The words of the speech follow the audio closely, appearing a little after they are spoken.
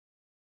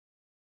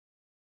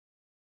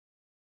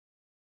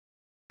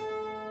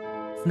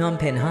Phnom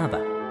Penh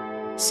Harbour.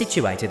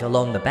 Situated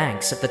along the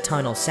banks of the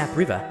Tonle Sap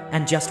River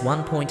and just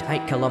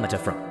 1.8 km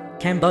from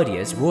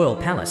Cambodia's royal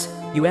palace,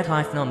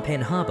 Yuetai Phnom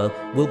Penh Harbour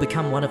will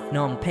become one of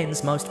Phnom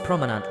Penh's most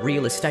prominent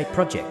real estate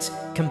projects,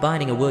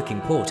 combining a working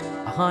port,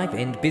 a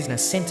high-end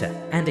business centre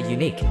and a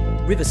unique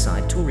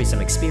riverside tourism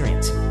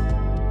experience.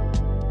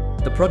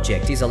 The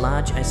project is a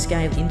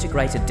large-scale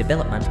integrated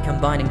development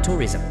combining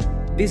tourism,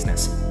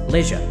 business,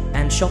 leisure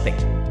and shopping.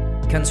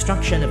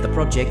 Construction of the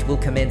project will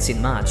commence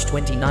in March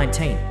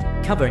 2019,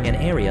 covering an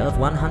area of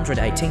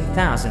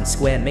 118,000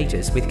 square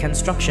metres with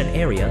construction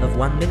area of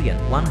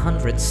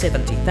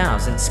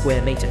 1,170,000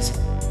 square metres.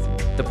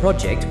 The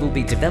project will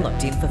be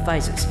developed in 4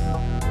 phases.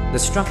 The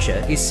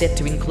structure is set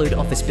to include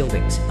office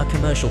buildings, a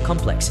commercial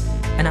complex,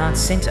 an arts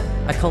centre,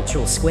 a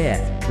cultural square,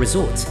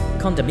 resorts,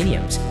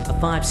 condominiums, a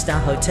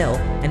 5-star hotel,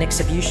 an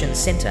exhibition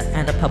centre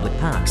and a public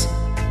parks.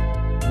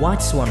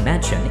 White Swan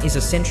Mansion is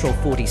a central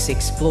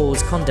 46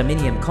 floors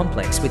condominium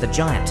complex with a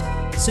giant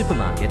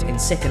supermarket in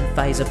 2nd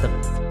phase of them.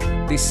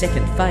 This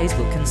 2nd phase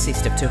will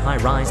consist of 2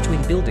 high-rise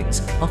twin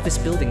buildings, office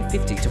building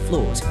 52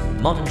 floors,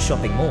 modern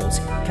shopping malls,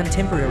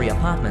 contemporary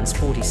apartments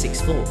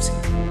 46 floors.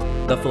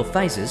 The 4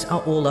 phases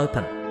are all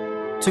open.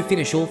 To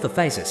finish all 4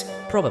 phases,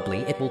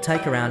 probably it will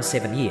take around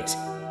 7 years.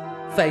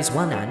 Phase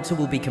 1 and 2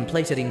 will be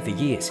completed in 4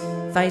 years,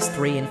 Phase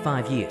 3 in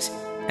 5 years,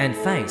 and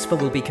Phase 4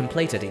 will be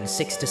completed in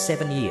 6 to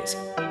 7 years.